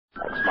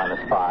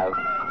minus 5,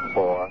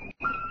 4,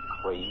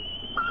 3,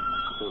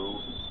 2,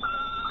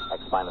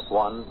 X minus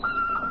 1,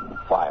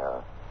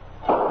 fire.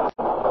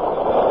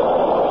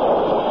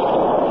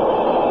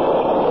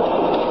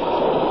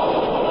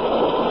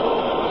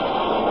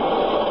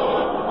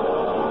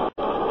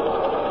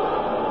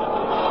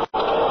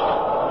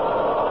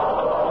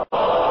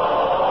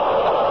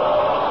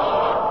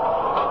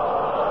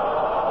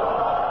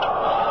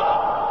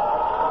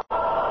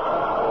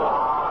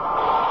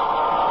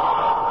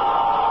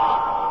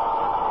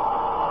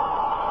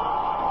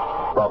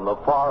 From the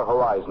far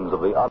horizons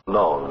of the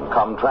unknown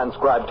come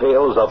transcribed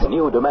tales of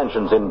new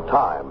dimensions in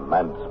time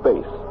and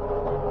space.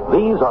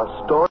 These are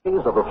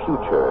stories of the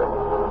future,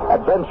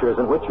 adventures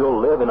in which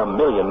you'll live in a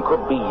million,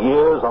 could be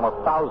years on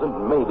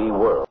 1,000 maybe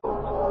worlds.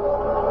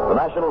 The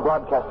National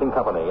Broadcasting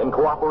Company, in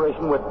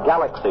cooperation with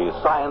Galaxy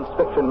Science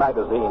Fiction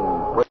Magazine,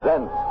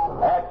 presents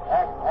X,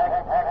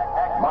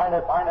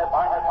 minus, one.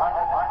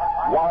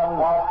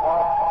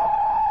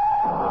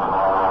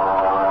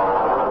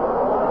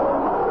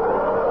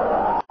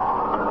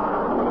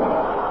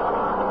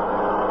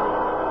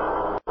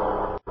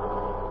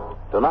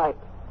 Tonight,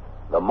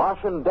 The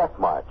Martian Death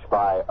March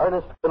by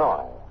Ernest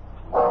Benoit.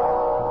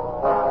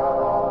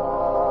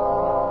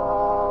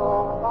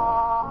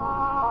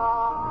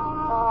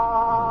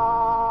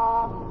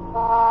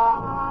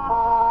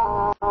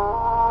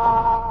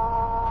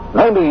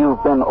 Maybe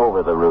you've been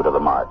over the route of the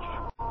march.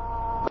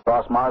 The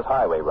Cross Mars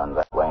Highway runs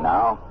that way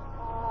now.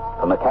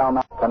 From the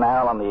Calmac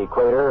Canal on the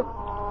equator,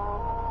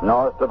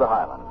 north to the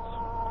highlands,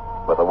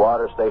 with a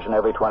water station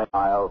every 20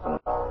 miles and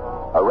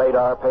a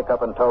radar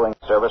pickup and towing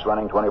service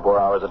running 24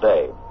 hours a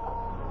day.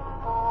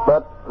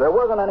 But there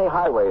wasn't any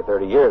highway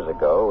 30 years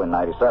ago in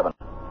 97.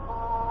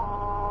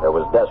 There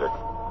was desert.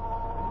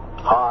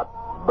 Hot,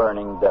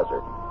 burning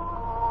desert.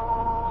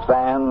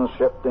 Sands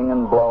shifting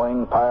and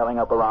blowing, piling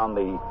up around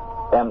the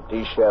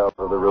empty shells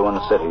of the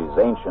ruined cities,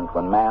 ancient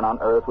when man on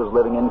Earth was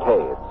living in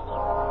caves.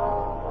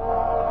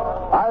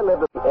 I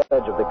lived at the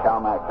edge of the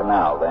Calmac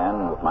Canal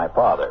then with my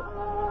father.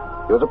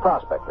 He was a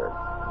prospector,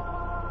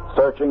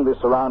 searching the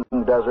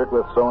surrounding desert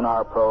with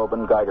sonar probe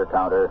and Geiger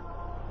counter,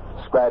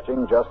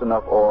 scratching just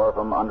enough ore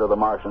from under the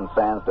Martian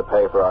sands to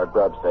pay for our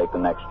grub stake the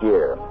next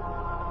year.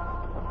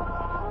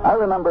 I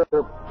remember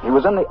he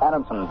was in the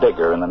Adamson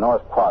digger in the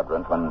North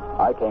Quadrant when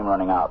I came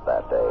running out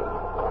that day.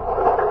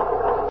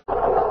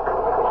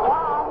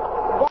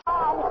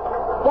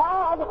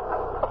 Dad!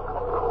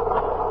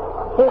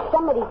 There's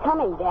somebody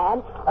coming,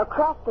 Dad,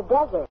 across the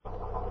desert.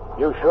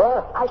 You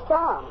sure? I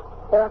saw him.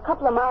 They're a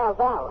couple of miles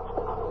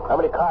out. How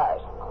many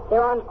cars?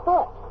 They're on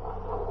foot.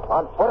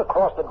 On foot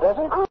across the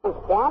desert?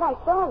 Honest, Dad, I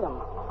saw them.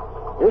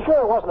 You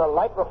sure it wasn't a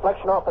light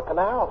reflection off the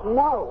canal?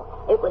 No,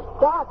 it was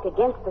dark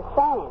against the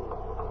sand.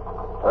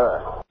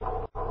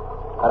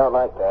 I don't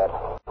like that.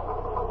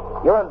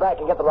 You run back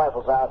and get the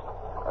rifles out.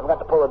 I've got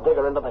to pull the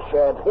digger into the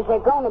shed. Is there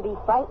going to be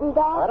fighting,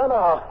 Dad? I don't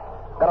know.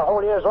 Got a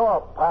whole year's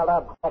ore piled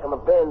out back in the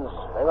bins.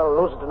 Ain't gonna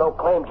lose it to no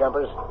claim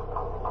jumpers.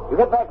 You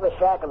get back to the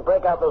shack and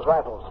break out those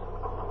rifles.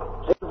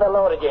 See if they're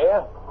loaded, you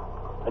hear?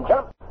 And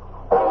jump.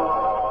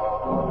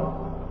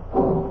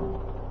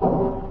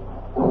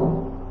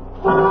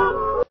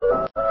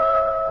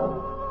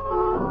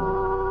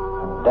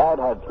 Dad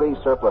had 3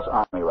 surplus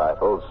Army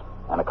rifles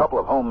and a couple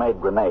of homemade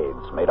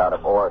grenades made out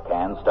of ore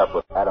cans stuffed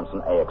with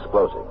Adamson A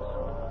explosives.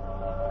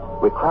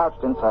 We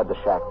crouched inside the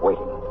shack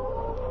waiting.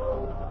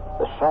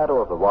 The shadow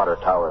of the water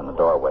tower in the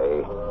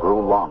doorway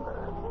grew longer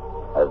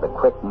as the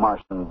quick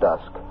Martian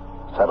dusk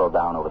settled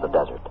down over the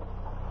desert.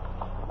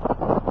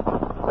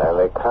 There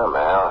they come,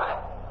 Al.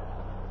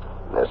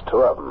 There's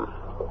 2 of them.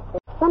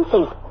 There's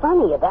something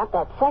funny about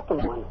that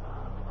second one.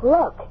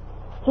 Look,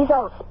 he's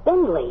all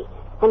spindly,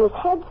 and his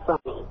head's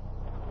funny.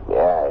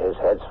 Yeah, his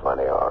head's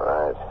funny, all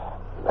right.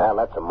 Now,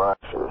 that's a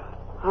Martian.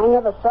 I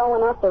never saw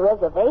one off the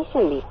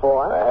reservation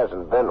before. There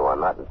hasn't been one,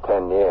 not in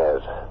 10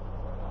 years.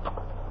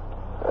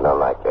 I don't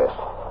like this.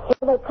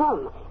 Here they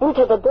come.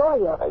 Into the door,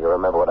 Now, you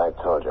remember what I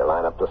told you.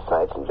 Line up the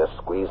sights and just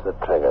squeeze the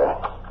trigger.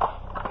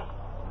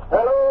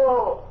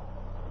 Hello!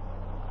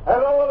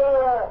 Hello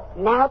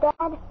there! Now,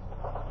 Dad?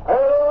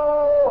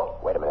 Hello!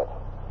 Wait a minute.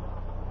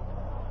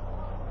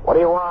 What do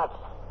you want?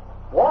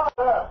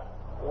 Water!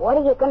 What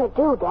are you going to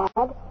do,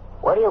 Dad?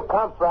 Where do you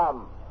come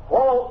from?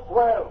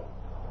 Walswell.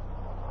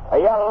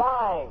 You're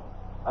lying.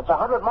 That's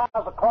 100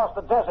 miles across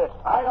the desert.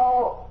 I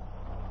know.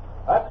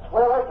 That's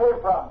where I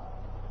came from.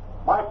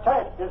 My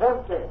tank is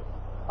empty.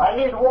 I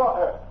need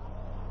water.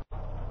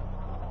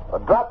 Well,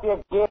 drop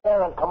your gear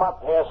and come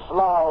up here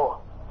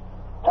slow.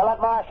 Tell that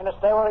Martian to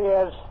stay where he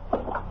is.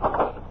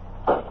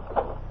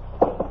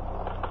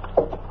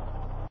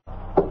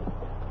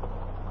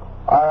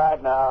 All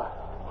right, now.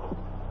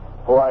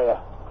 Who are you?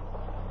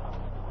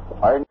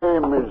 My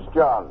name is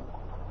John.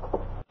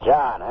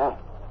 John, huh?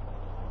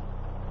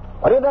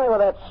 What are you doing with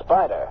that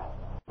spider?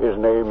 His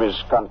name is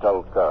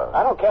Kantalka.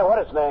 I don't care what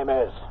his name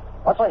is.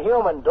 What's a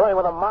human doing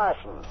with a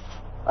Martian?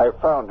 I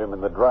found him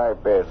in the dry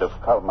bed of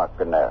Calmac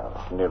Canal,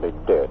 nearly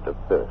dead of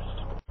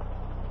thirst.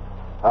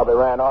 How they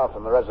ran off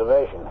from the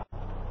reservation?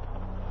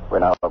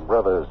 When our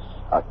brothers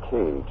are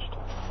caged.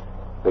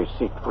 They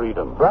seek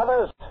freedom.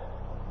 Brothers?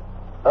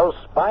 Those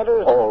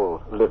spiders?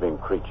 All living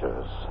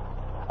creatures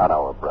are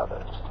our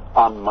brothers,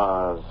 on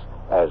Mars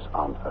as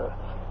on Earth.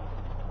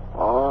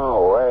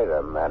 Oh, wait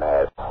a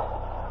minute.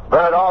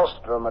 Bert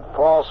Alstrom at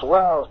False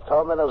Wells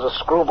told me there was a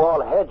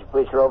screwball hedge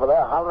preacher over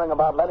there hollering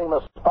about letting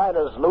the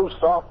spiders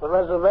loose off the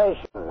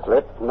reservation.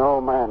 Let no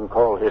man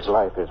call his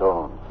life his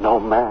own. No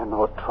man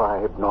or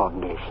tribe nor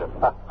nation.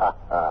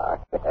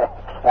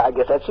 I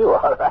guess that's you,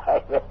 all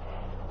right.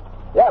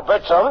 Yeah,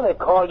 Bert told me they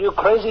called you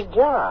Crazy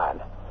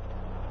John.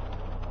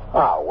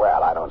 Oh,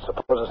 well, I don't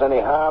suppose there's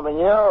any harm in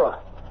you.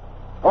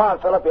 Go on,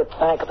 fill up your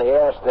tank at the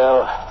air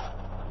still.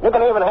 You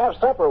can even have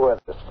supper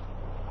with us.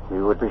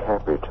 We would be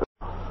happy to.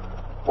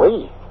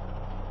 We?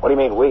 What do you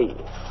mean, we?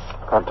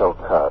 Tonto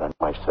Carr and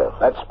myself.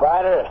 That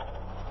spider?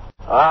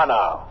 Oh,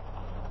 no.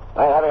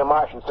 I ain't having a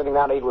Martian sitting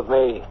down to eat with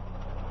me.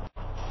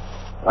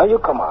 Well, you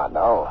come on,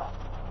 no.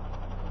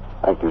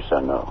 Thank you,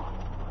 sir, no.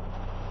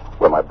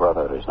 Where my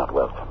brother is not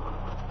welcome,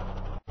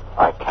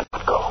 I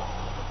cannot go.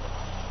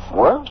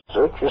 Well,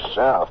 suit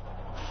yourself.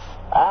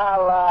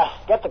 I'll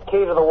get the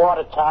key to the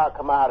water tower.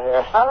 Come out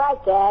here. All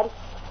right, Dad.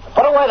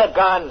 Put away the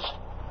guns.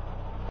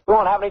 You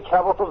won't have any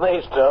trouble from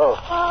these two.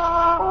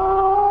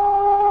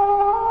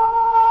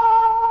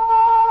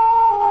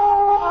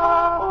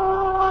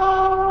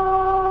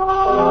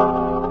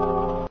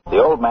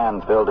 The old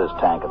man filled his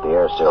tank at the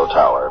air still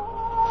tower,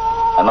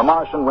 and the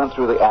Martian went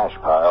through the ash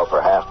pile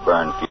for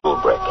half-burned fuel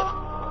brick.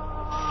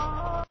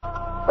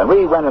 When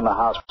we went in the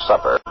house for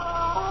supper,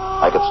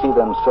 I could see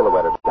them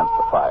silhouetted against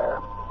the fire.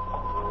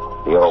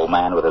 The old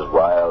man with his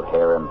wild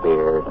hair and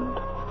beard, and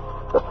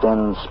the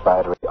thin,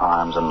 spidery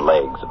arms and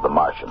legs of the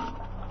Martian.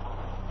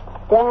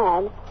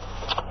 Dad,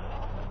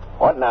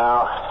 What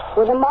now?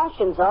 were the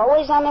Martians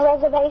always on the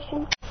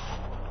reservation?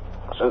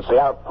 Since the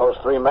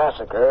Outpost 3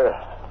 massacre,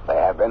 they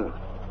have been.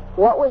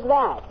 What was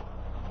that?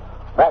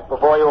 Back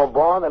before you were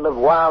born, they lived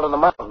wild in the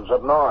mountains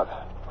up north.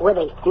 Were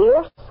they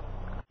fierce?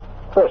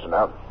 Fierce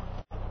enough.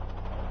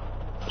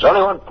 There's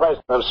only one place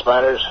for them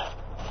spiders.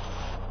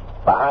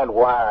 Behind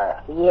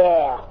wire.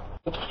 Yeah,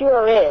 it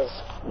sure is.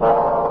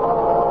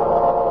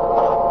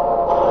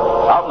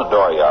 Out in the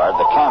dooryard,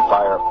 the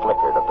campfire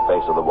flickered at the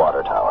base of the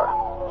water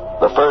tower.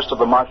 The first of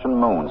the Martian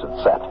moons had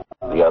set.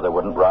 The other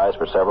wouldn't rise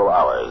for several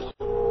hours.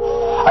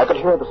 I could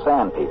hear the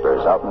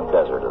sandpeepers out in the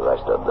desert as I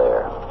stood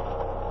there.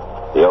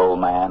 The old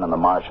man and the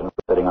Martian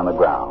were sitting on the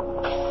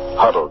ground,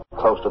 huddled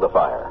close to the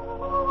fire.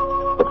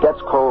 It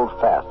gets cold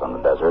fast on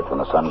the desert when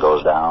the sun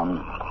goes down.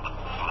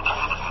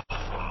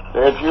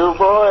 That you,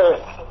 boy?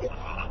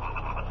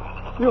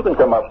 You can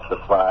come up to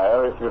the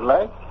fire if you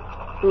like.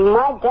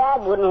 My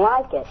dad wouldn't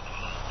like it.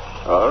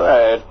 All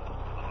right.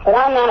 But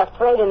I'm not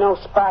afraid of no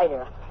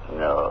spider.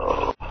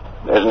 No,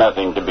 there's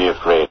nothing to be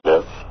afraid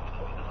of.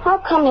 How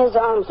come his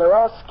arms are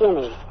all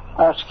skinny?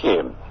 Ask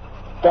him.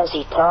 Does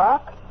he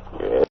talk?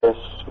 Yes,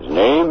 his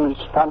name is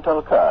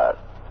Tonto Carr.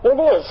 It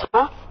is,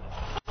 huh?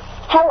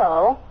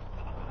 Hello.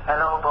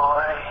 Hello,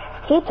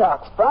 boy. He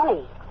talks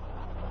funny.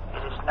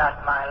 It is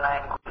not my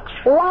language.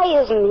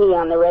 Why isn't he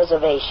on the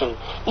reservation?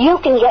 You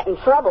can get in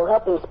trouble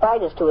helping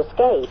spiders to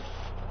escape.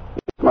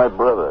 My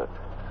brother,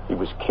 he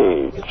was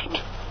caged.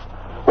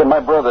 When my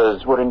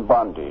brothers were in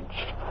bondage,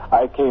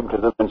 I came to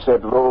them and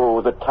said,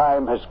 "Lo, the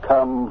time has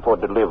come for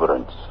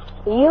deliverance."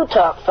 You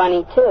talk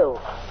funny, too.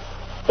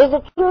 Is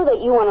it true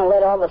that you want to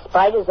let all the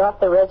spiders off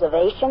the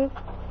reservation?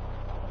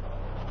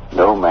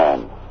 No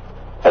man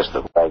has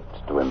the right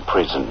to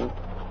imprison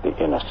the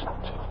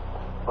innocent.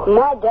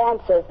 My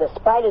dad says the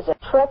spiders are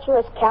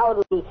treacherous,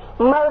 cowardly,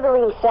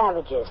 murdering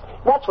savages.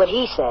 That's what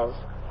he says.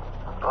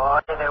 Boy,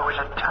 there was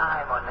a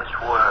time on this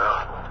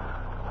world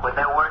when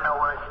there were no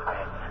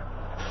Earthmen,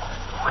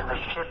 when the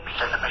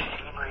ships and the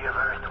machinery of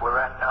Earth were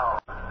unknown.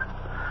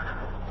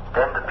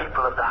 Then the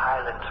people of the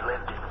Highlands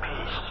lived in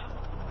peace.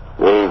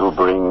 They who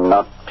bring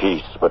not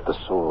peace but the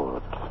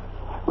sword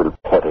will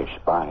perish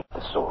by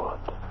the sword.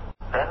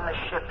 Then the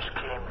ships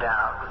came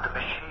down with the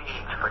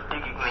machines for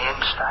digging the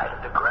inside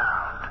of the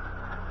ground.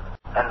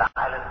 And the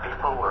Highland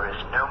people were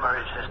as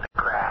numerous as the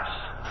grass.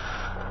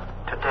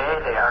 Today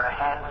they are a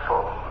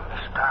handful,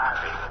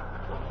 starving,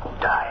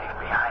 dying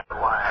behind the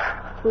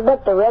wire.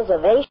 But the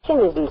reservation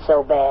isn't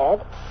so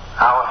bad.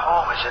 Our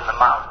home is in the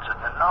mountains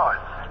of the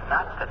north,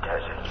 not the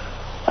desert.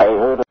 I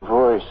heard a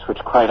voice which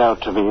cried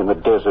out to me in the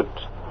desert,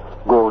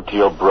 "Go to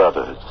your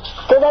brothers."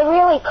 Do they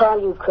really call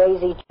you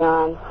Crazy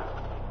John?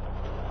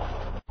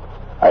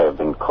 I have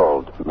been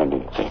called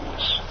many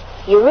things.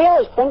 You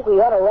really think we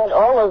ought to let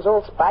all those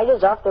old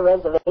spiders off the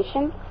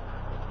reservation?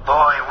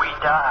 Boy, we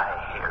die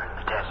here in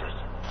the desert.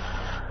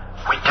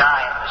 We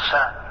die in the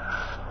sun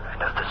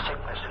and of the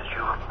sicknesses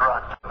you have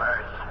brought from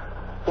Earth.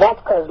 That's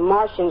because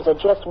Martians are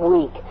just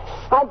weak.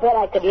 I bet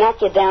I could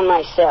knock you down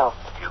myself.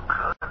 You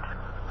could.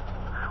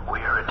 We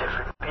are a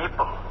different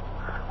people.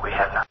 We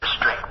have not the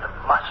strength of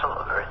muscle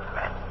of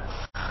Earthmen.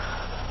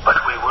 But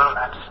we will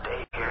not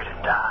stay here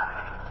to die.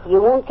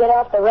 You won't get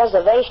off the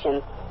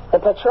reservation. The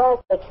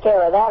patrol takes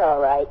care of that all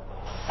right.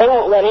 They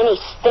won't let any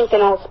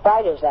stinking old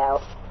spiders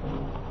out.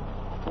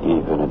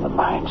 Even in the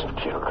minds of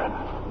children.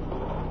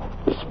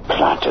 He's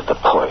planted the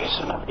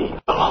poison of evil.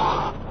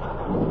 How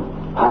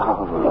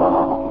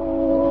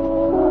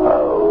long?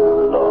 How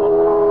long?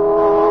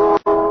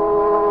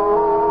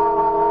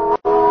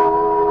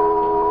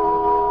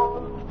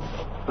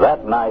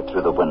 That night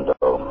through the window,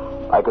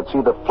 I could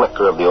see the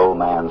flicker of the old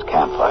man's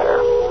campfire.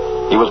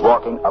 He was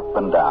walking up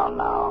and down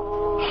now,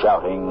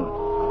 shouting,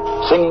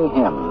 singing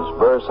hymns,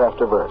 verse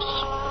after verse,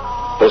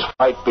 his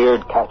white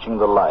beard catching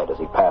the light as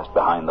he passed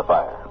behind the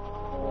fire.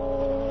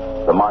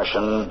 The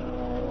Martian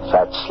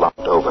sat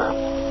slumped over,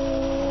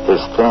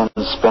 his thin,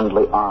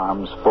 spindly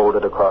arms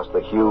folded across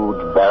the huge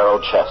barrel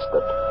chest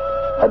that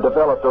had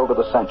developed over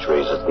the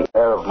centuries as the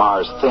air of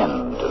Mars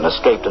thinned and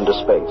escaped into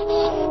space.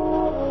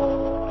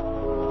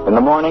 In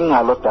the morning,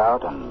 I looked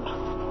out, and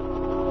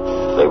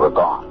they were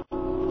gone.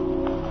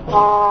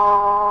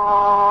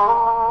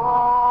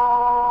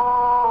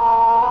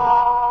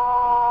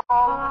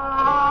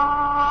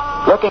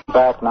 Looking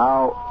back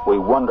now, we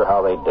wonder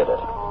how they did it.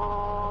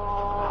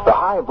 The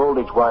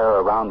high-voltage wire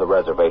around the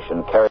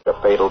reservation carried a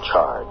fatal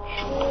charge.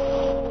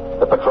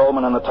 The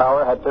patrolman in the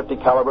tower had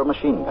 50-caliber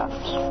machine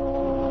guns.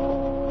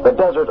 The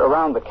desert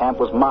around the camp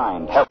was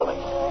mined heavily.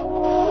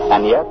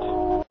 And yet,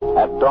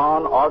 at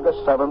dawn,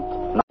 August 7th,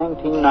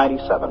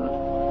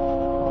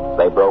 1997,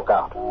 they broke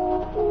out.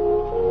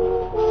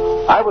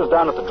 I was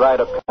down at the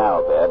dried-up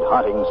canal bed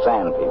hunting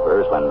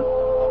sandpeepers when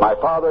my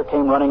father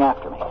came running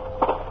after me.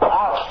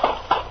 Al!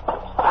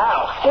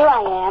 Here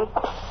I am.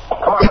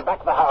 Come on, back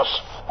to the house.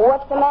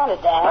 What's the matter,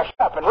 Dad? Now,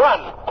 shut up and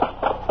run.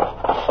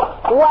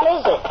 What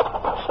is it?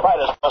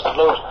 Spiders busted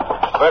loose.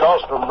 Bert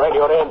Ostrom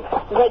radioed in.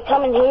 They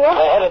coming here?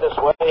 They're headed this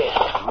way.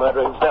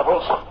 Murdering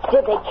devils.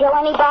 Did they kill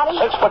anybody?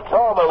 6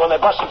 patrolmen when they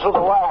busted through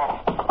the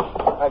wire.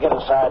 Now get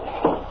inside.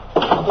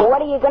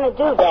 What are you going to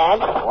do,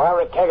 Dad?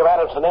 Wire a keg of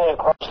Adamson A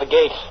across the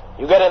gate.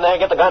 You get in there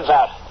and get the guns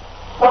out.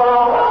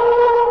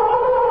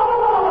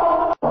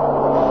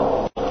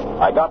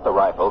 I got the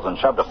rifles and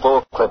shoved a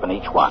full clip in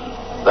each one.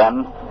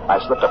 Then I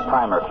slipped a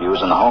primer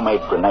fuse in the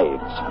homemade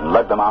grenades and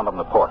lugged them out on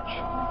the porch.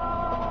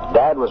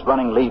 Dad was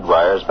running lead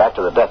wires back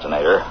to the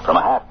detonator from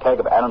a half keg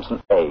of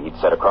Adamson A he'd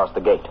set across the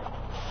gate.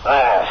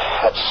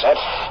 That's set.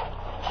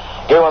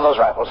 Give me one of those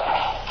rifles.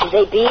 Will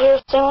they be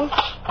here soon?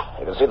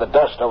 You can see the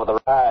dust over the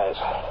rise.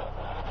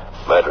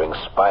 Murdering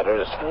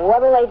spiders.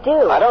 What'll they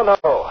do? I don't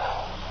know.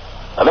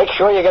 Now make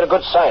sure you get a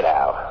good sight,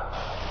 Al.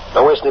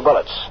 Don't waste any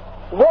bullets.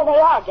 There they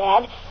are,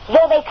 Dad.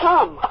 There they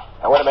come.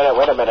 Now,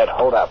 wait a minute.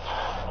 Hold up.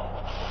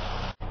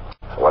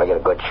 I want to get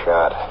a good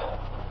shot.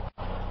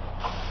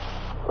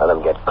 Let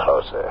them get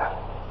closer.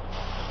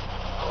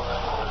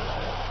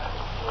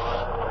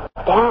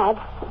 Dad,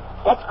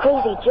 that's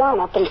Crazy John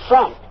up in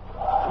front.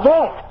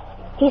 There.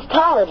 He's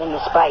taller than the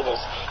spiders.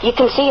 You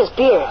can see his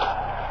beard.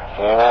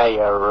 Yeah,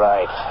 you're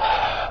right.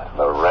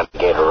 The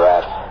renegade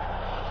rat.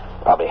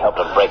 Probably helped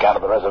him break out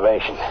of the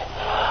reservation.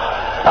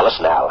 Now,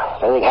 listen, Al.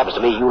 If anything happens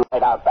to me, you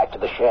light out back to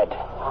the shed.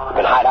 You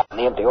can hide out in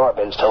the empty ore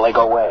bins till they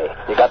go away.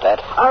 You got that?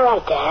 All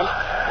right, Dad.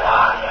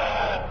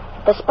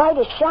 The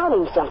spider's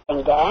shouting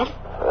something, Dad.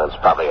 Well, it's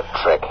probably a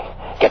trick.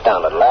 Get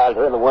down, little Al.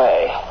 You're in the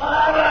way.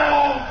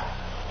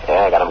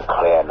 Yeah, I got him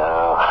clear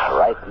now.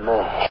 Right in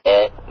the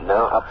head.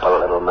 Now, up a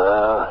little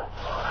now.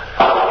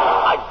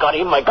 I got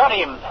him.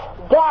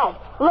 Dad,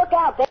 look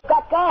out. They've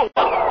got guns.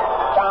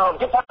 Down.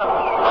 Get down.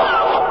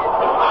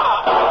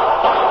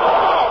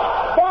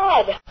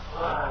 Dad.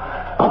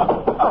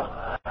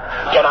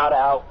 Get out,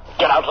 Al.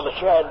 Get out to the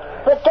shed.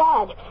 But,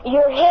 Dad,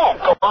 you're hit.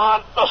 Go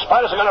on. Those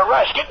spiders are going to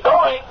rush. Get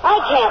going. I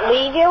can't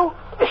leave you.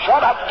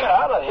 Shut up. Get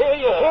out of here.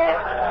 You hear?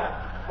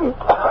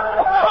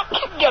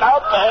 Get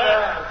out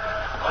there.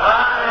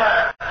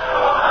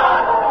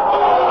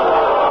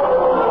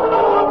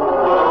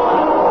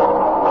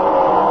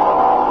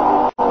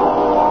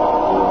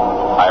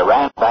 I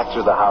ran back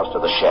through the house to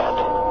the shed,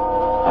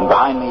 and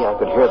behind me I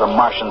could hear the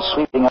Martian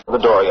sweeping out of the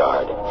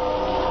dooryard.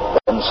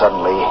 Then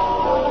suddenly,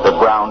 the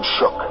ground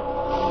shook,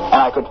 and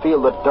I could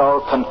feel the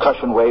dull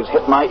concussion waves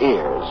hit my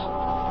ears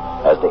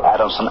as the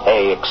Adamson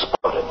A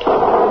exploded.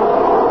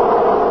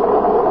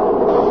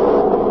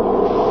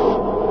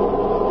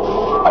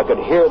 I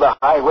could hear the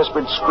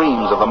high-whispered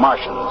screams of the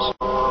Martians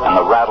and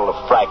the rattle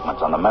of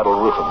fragments on the metal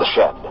roof of the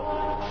shed.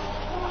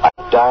 I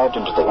dived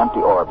into the empty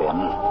ore bin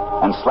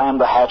and slammed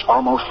the hatch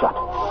almost shut.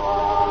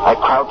 I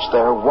crouched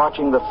there,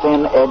 watching the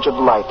thin edge of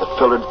light that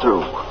filtered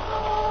through,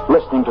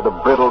 listening to the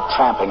brittle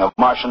tramping of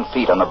Martian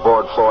feet on the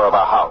board floor of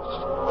our house.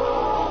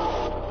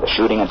 The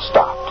shooting had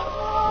stopped,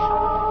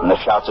 and the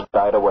shouts had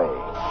died away.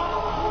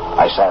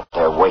 I sat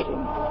there waiting,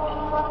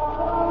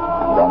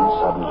 and then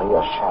suddenly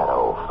a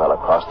shadow fell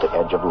across the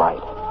edge of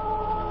light,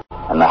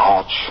 and the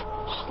hatch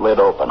slid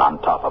open on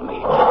top of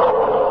me.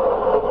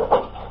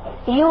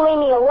 You leave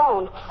me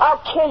alone.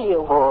 I'll kill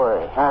you.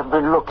 Boy, I've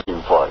been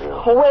looking for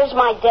you. Where's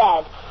my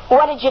dad?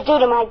 What did you do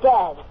to my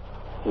dad?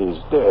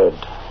 He's dead.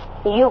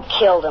 You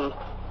killed him.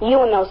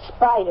 You and those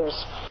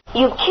spiders.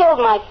 You killed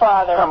my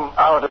father. Come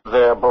out of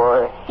there,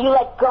 boy. You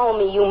let go of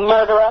me, you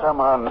murderer.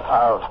 Come on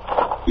out.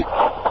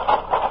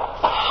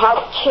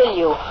 I'll kill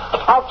you.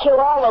 I'll kill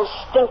all those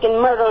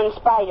stinking murdering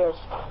spiders.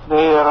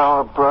 They are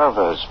our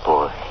brothers,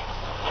 boy.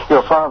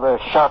 Your father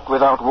shot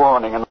without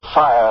warning, and the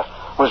fire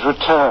was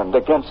returned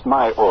against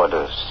my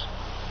orders.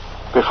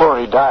 Before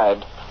he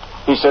died,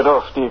 he set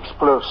off the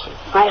explosive.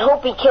 I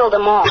hope he killed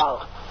them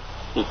all.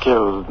 He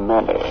killed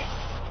many.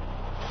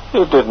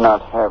 He did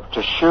not have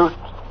to shoot.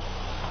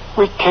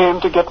 We came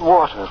to get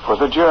water for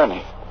the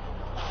journey.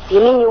 You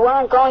mean you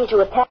weren't going to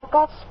attack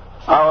us?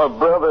 Our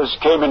brothers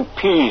came in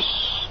peace.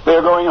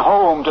 They're going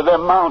home to their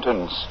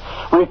mountains.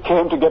 We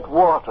came to get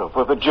water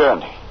for the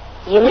journey.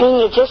 You mean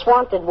you just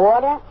wanted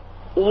water?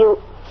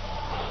 Dad.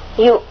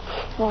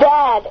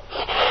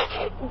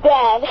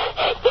 John,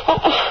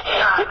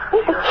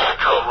 your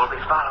patrol will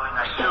be following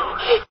us soon.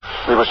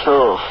 We must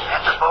go.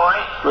 And the boy?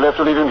 We'll have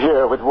to leave him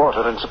here with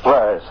water and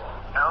supplies.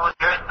 No,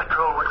 the Earth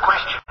Patrol would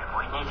question him.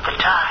 We need the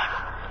time.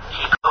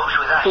 He goes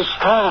with us. He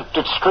can't.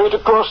 It's straight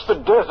across the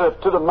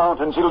desert to the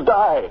mountains. He'll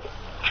die.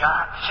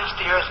 John, since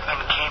the Earthmen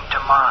came to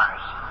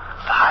Mars,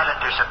 the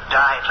Highlanders have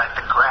died like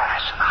the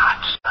grass in the hot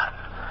sun.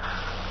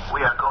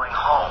 We are going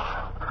home.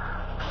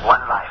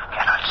 One life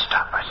cannot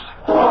stop us.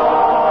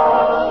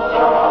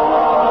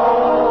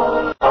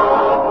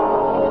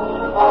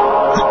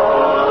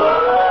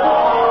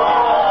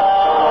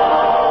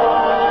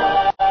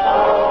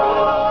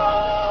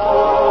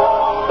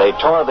 They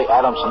tore the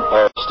Adamson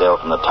air still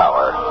from the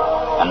tower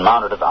and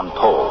mounted it on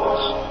poles.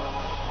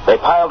 They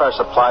piled our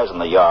supplies in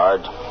the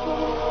yard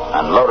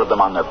and loaded them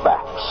on their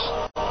backs.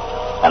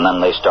 And then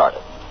they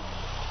started.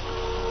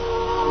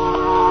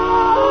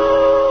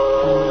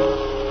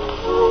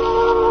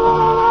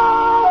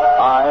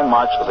 I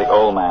marched with the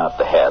old man at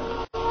the head,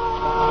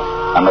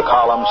 and the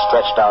column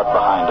stretched out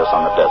behind us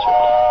on the desert.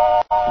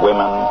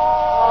 Women,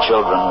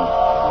 children,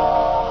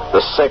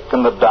 the sick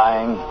and the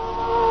dying,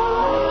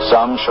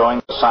 some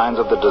showing signs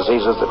of the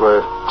diseases that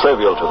were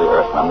trivial to the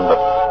Earthmen, but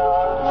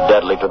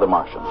deadly to the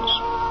Martians.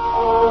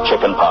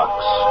 Chicken pox,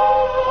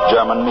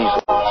 German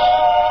measles,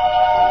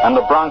 and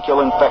the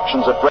bronchial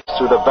infections that raced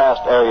through the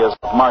vast areas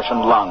of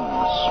Martian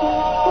lungs,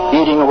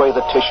 eating away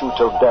the tissue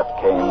till death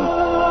came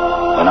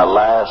in a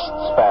last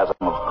spasm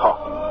of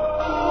coughing.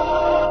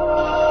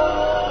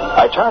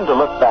 I turned to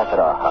look back at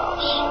our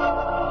house,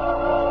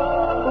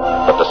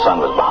 but the sun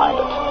was behind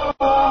it,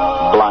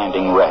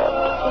 blinding red.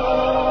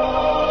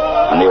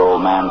 And the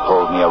old man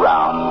pulled me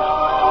around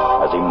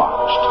as he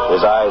marched,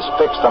 his eyes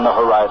fixed on the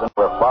horizon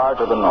where far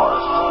to the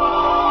north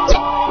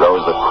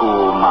rose the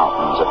cool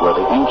mountains that were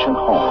the ancient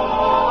home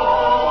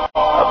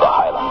of the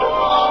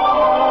Highlanders.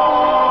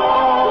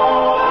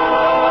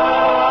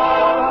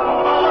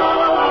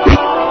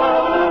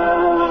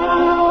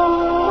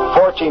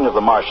 14 of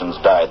the Martians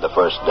died the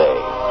first day.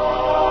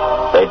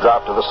 They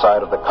dropped to the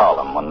side of the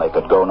column when they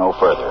could go no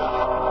further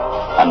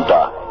and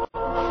died.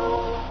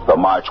 The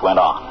march went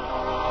on.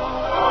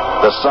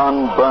 The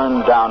sun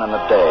burned down in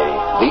the day.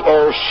 The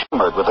air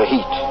shimmered with the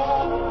heat.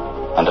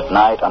 And at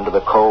night, under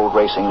the cold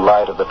racing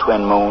light of the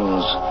twin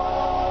moons,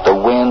 the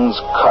winds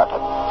cut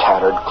at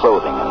tattered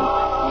clothing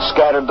and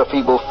scattered the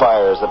feeble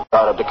fires that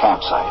dotted the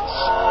campsites.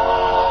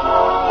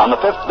 On the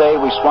 5th day,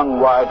 we swung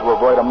wide to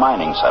avoid a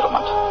mining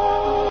settlement,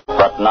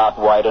 but not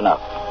wide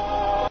enough.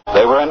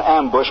 They were in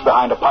ambush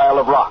behind a pile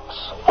of rocks.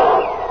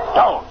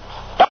 Down,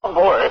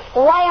 boy.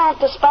 Why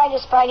aren't the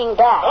spiders fighting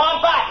back? Go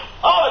on back,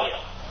 all of you.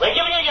 We're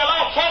giving you your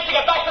last chance to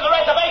get back to the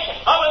reservation,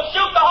 or we'll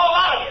shoot the whole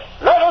lot of you.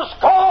 Let us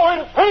go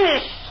in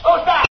peace.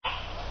 Who's that?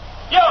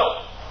 You.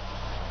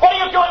 What are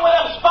you doing with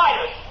them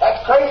spiders?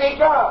 That's crazy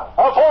John.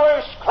 A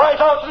voice cries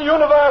out to the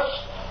universe.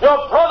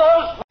 Your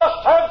brothers must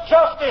have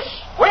justice.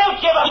 We'll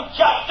give them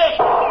justice.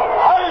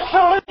 I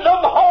shall lead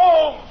them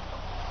home.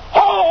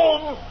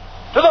 Home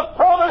to the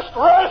promised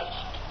rest.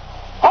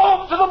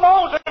 Home to the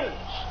mountains.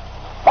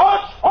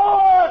 March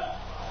forward.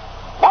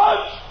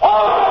 March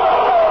forward.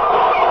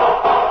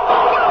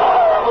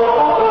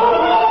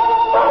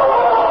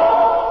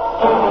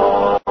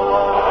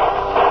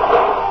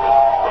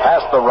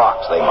 Past the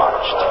rocks they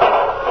marched,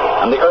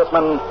 and the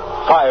Earthmen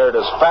fired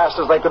as fast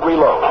as they could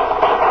reload.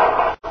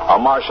 A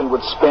Martian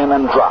would spin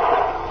and drop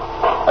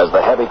as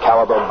the heavy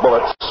caliber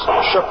bullets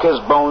shook his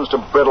bones to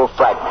brittle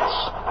fragments.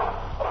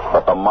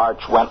 But the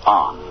march went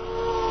on.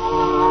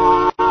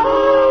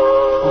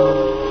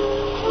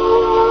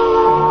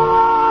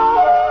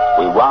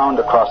 We wound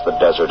across the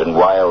desert in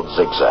wild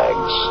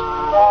zigzags,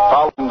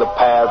 following the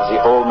paths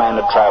the old man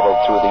had traveled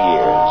through the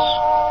years.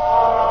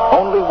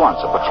 Only once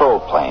a patrol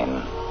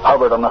plane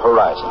hovered on the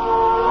horizon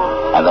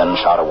and then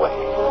shot away.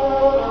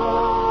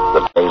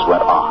 The days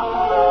went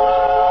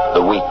on,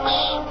 the weeks,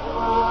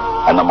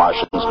 and the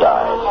Martians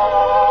died.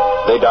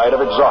 They died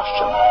of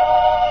exhaustion.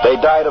 They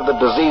died of the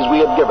disease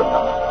we had given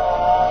them.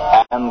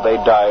 And they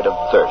died of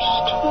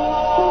thirst.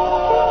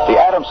 The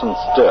Adamson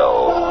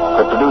still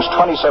could produce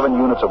 27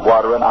 units of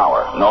water an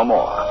hour, no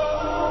more.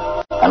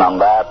 And on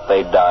that,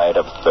 they died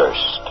of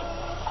thirst.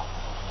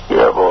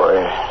 Here,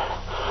 boy.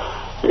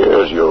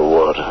 Here's your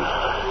water.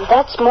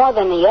 That's more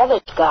than the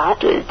others got.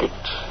 Take it.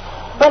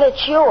 But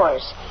it's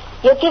yours.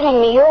 You're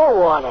giving me your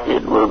water.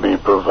 It will be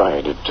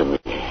provided to me.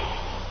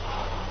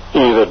 He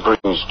that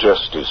brings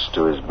justice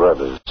to his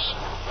brothers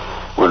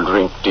will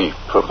drink deep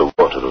of the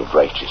water of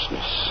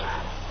righteousness.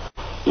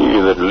 He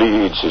that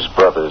leads his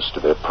brothers to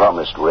their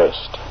promised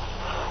rest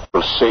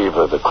will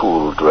savor the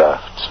cool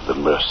draughts of the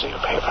mercy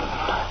of heaven.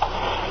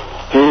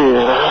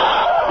 Here,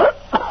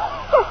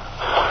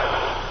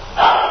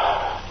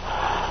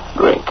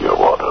 drink your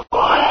water,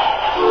 boy.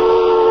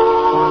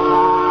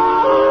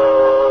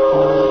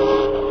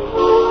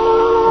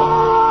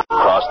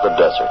 Across the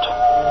desert,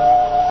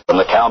 from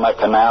the Calmac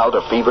Canal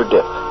to Fever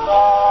Dip,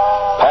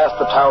 past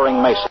the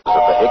towering mesas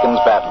of the Higgins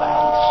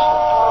Badlands,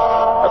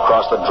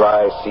 across the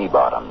dry sea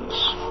bottoms,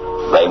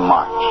 they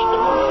marched.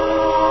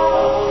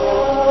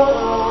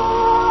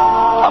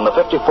 On the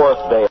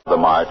 54th day of the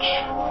march,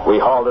 we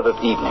halted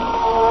at evening.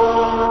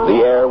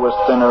 The air was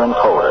thinner and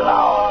colder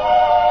now.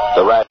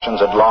 The rations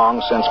had long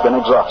since been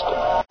exhausted.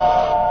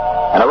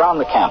 And around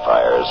the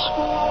campfires,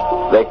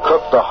 they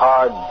cooked the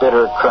hard,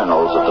 bitter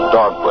kernels of the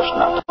dogbush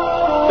nut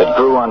that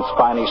grew on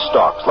spiny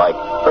stalks like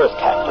earth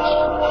cactus.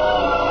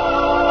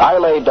 I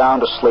lay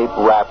down to sleep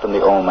wrapped in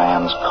the old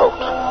man's coat.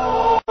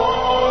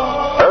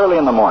 Early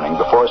in the morning,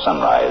 before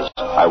sunrise,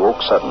 I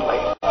woke suddenly.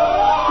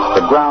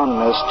 The ground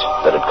mist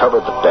that had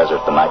covered the desert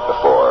the night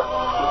before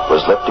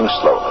was lifting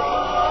slowly,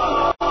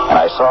 and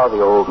I saw the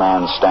old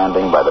man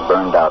standing by the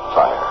burned-out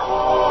fire,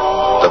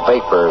 the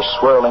vapor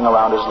swirling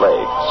around his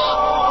legs,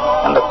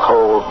 and the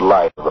cold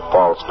light of the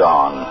false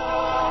dawn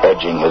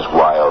edging his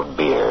wild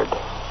beard.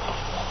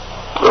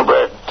 Go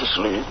back to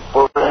sleep,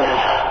 boy.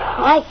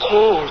 I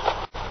can't.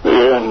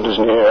 The end is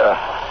near.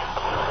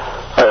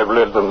 I've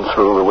led them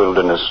through the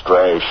wilderness,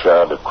 dry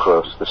shod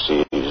across the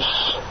seas.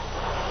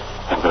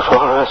 And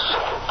before us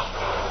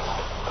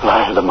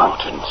lie the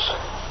mountains.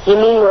 You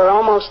mean we're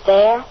almost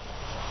there?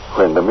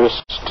 When the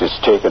mist is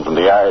taken from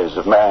the eyes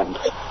of man,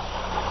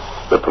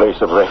 the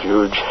place of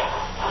refuge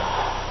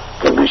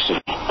can be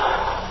seen.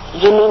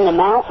 You mean the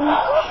mountains?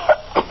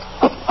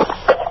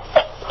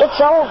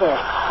 It's over.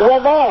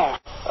 We're there.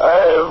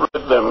 I have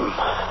led them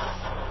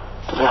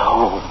to their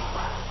home.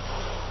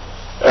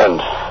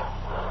 And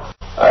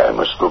I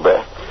must go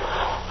back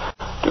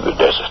to the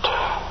desert.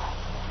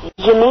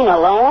 You mean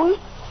alone?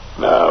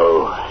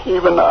 Now,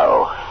 even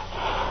now,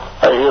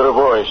 I hear a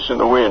voice in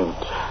the wind.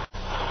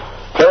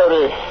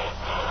 Carry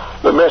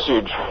the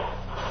message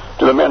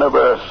to the men of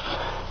earth.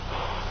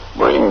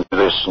 Bring to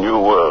this new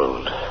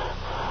world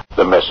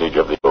the message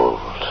of the old.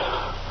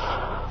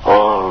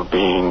 All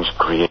beings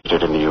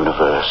created in the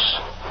universe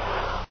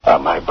are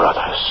my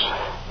brothers.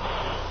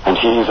 And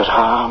he that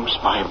harms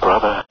my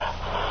brother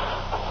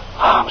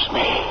harms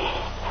me.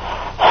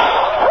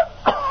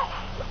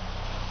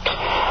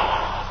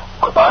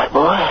 Goodbye,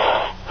 boy.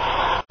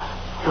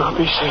 You'll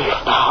be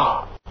safe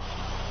now.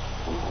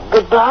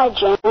 Goodbye,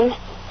 John.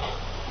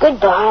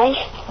 Goodbye.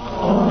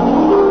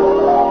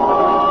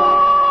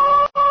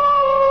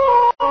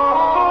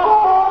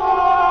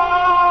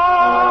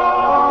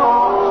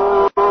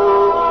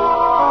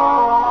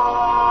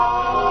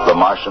 The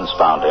Martians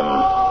found him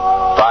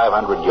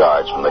 500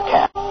 yards from the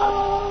camp,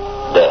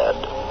 dead.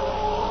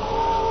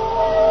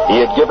 He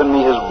had given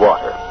me his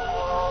water.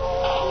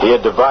 He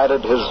had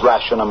divided his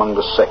ration among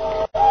the sick.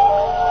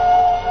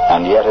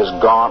 And yet his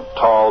gaunt,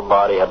 tall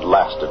body had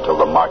lasted till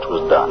the march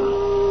was done,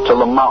 till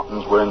the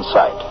mountains were in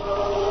sight.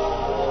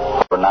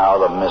 For now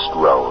the mist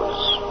rose,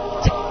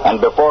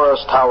 and before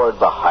us towered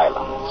the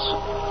highlands,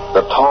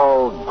 the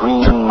tall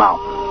green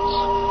mountains,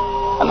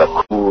 and the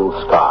cool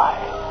sky.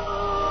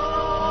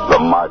 The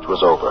march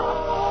was over.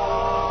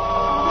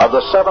 Of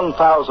the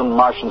 7,000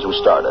 Martians who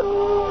started,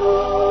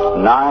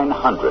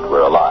 900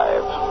 were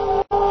alive.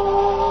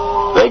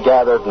 They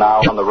gathered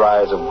now on the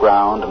rise of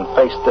ground and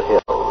faced the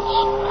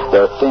hills.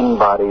 Their thin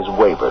bodies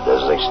wavered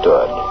as they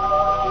stood,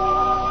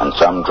 and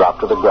some dropped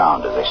to the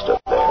ground as they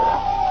stood there.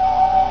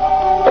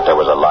 But there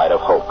was a light of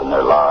hope in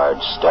their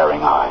large,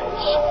 staring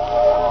eyes.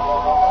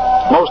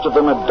 Most of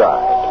them had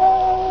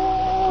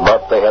died,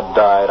 but they had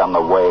died on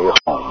the way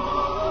home.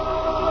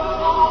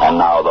 And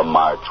now the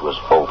march was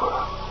over.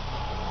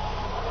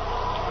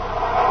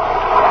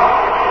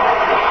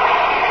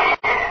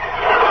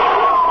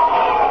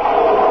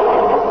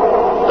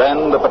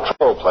 Then the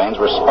patrol planes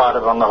were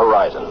spotted on the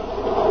horizon.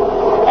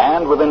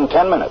 And within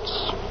 10 minutes,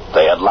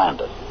 they had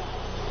landed.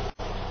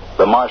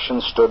 The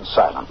Martians stood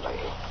silently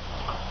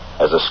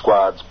as the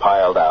squads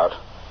piled out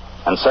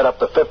and set up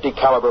the 50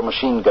 caliber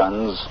machine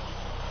guns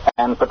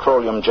and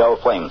petroleum gel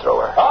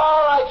flamethrower.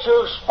 All right,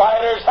 you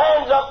spiders,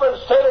 hands up and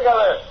stay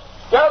together.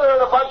 Gather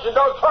in a bunch and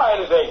don't try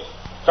anything.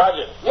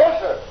 Sergeant. Yes,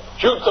 sir.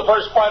 Shoot the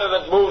first spider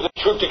that moves and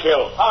shoot to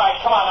kill. All right,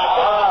 come on.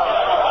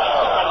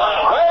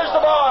 Where's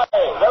the boy?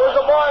 There was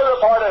a boy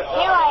reported.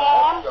 Here I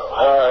am.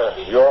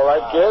 You all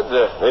right, kid?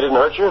 They didn't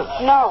hurt you?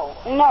 No,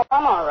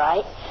 I'm all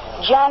right.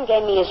 John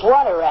gave me his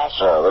water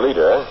ration. Oh, the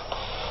leader, eh?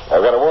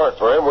 I've got a warrant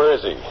for him. Where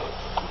is he?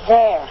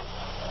 There.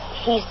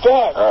 He's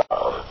dead.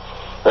 Oh.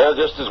 Well,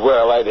 just as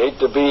well. I'd hate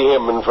to be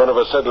him in front of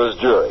a settler's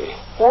jury.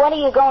 What are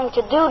you going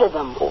to do to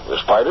them? Oh, the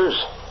spiders?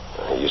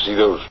 You see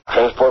those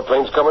transport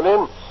planes coming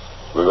in?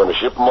 We're going to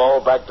ship them all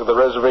back to the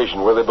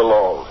reservation where they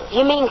belong.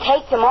 You mean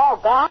take them all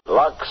back?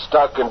 Lock,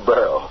 stock, and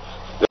barrel.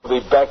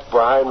 They'll be back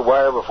behind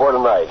wire before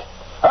tonight.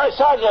 All right,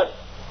 Sergeant.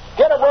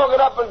 Get them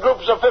broken up in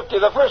groups of 50.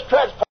 The first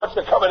transports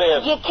are coming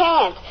in. You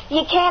can't.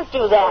 You can't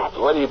do that.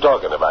 What are you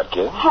talking about,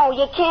 kid? Oh,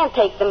 you can't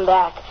take them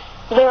back.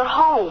 They're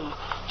home.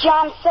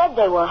 John said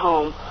they were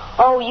home.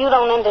 Oh, you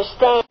don't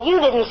understand.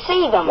 You didn't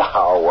see them.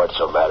 Now, what's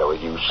the matter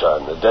with you,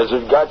 son? The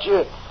desert got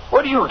you?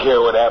 What do you care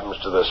what happens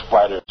to the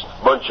spiders?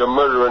 Bunch of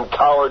murdering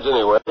cowards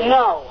anyway.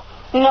 No,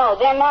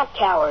 they're not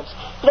cowards.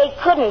 They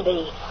couldn't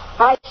be.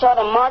 I saw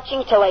them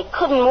marching till they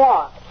couldn't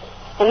walk.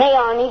 And they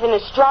aren't even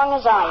as strong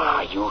as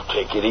I am. You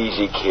take it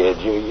easy, kid.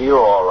 You're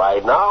all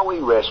right now.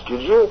 We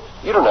rescued you.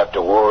 You don't have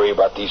to worry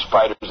about these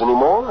spiders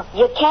anymore.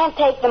 You can't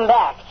take them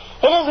back.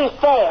 It isn't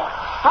fair.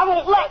 I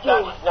won't let you.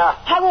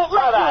 I won't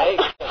let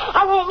you.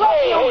 I won't let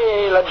you.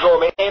 Hey, let go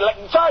of me. Hey,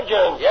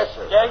 Sergeant. Yes,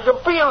 sir. You can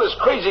feel this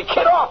crazy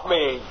kid off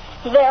me.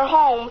 They're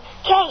home.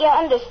 Can't you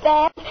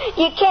understand?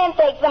 You can't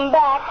take them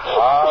back.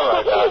 All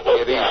right, now,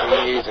 kid,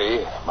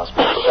 easy. Must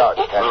be took out.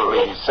 You can't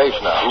believe he's safe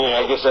now. Yeah,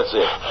 I guess that's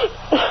it.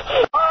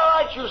 All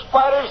right, you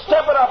spiders,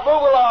 step it up.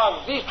 Move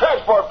along. These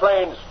transport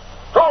planes.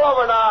 Roll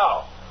over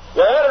now.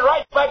 You're headed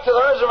right back to the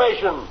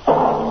reservation.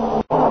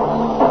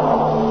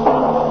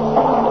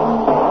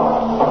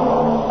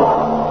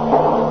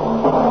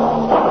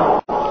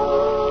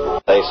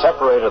 They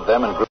separated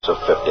them in groups of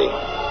 50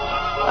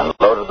 and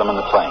loaded them in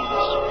the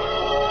planes.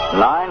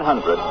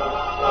 900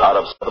 out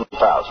of 7,000.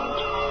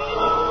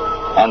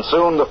 And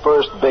soon the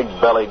first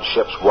big-bellied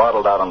ships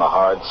waddled out on the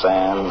hard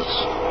sands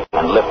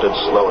and lifted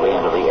slowly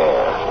into the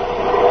air,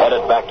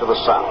 headed back to the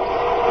south,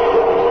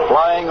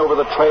 flying over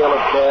the trail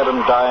of dead and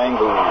dying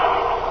who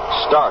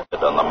started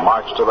on the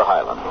march to the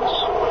highlands,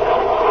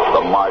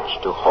 the march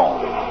to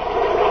home.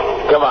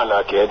 Come on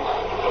now, kid.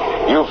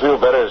 You'll feel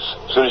better as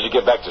soon as you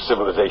get back to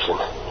civilization.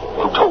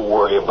 And don't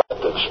worry about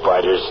them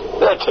spiders.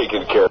 They're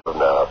taken care of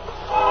now.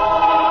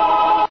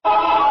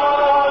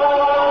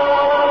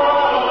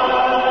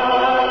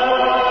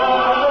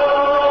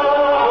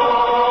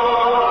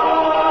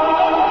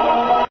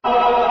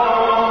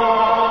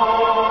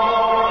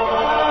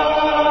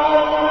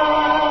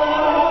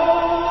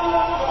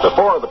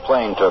 Before the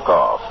plane took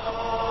off,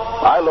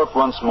 I looked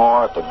once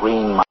more at the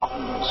green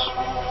mountains,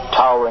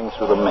 towering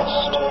through the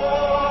mist.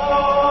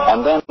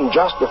 And then,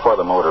 just before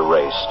the motor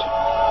raced,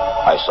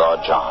 I saw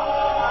John.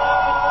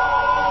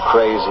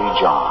 Crazy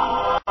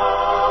John.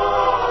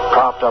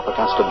 Propped up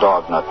against a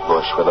dognut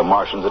bush where the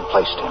Martians had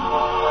placed him.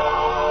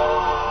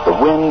 The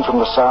wind from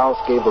the south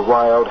gave the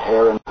wild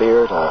hair and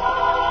beard a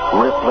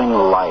rippling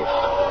life.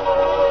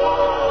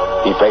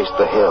 He faced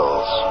the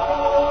hills,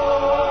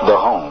 the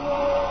home,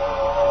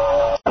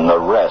 and the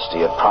rest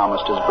he had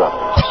promised his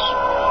brothers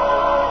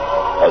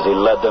as he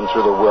led them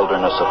through the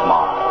wilderness of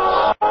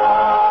Mars.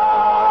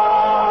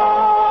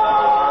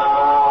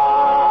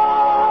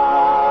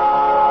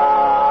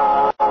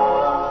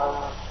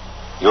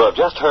 You have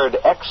just heard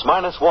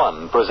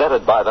X-1,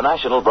 presented by the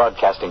National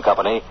Broadcasting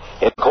Company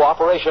in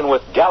cooperation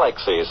with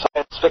Galaxy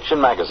Science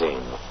Fiction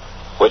Magazine,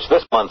 which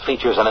this month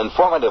features an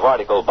informative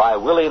article by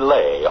Willie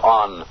Lay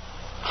on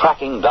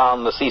tracking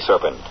down the sea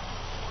serpent.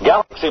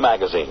 Galaxy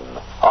Magazine,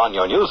 on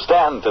your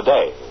newsstand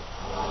today.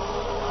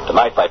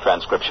 Tonight, by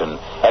transcription,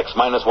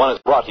 X-1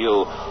 has brought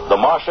you The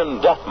Martian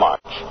Death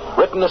March,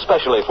 written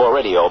especially for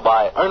radio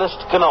by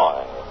Ernest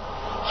Kenoy.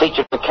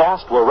 Featured in the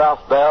cast were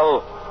Ralph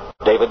Bell,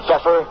 David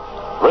Pfeffer,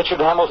 Richard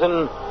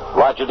Hamilton,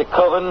 Roger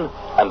DeKoven,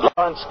 and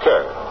Lawrence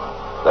Kerr.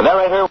 The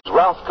narrator was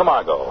Ralph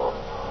Camargo.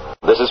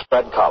 This is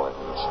Fred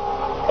Collins.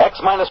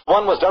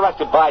 X-1 was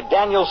directed by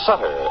Daniel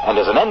Sutter and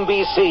is an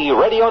NBC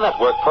Radio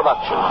Network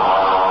production.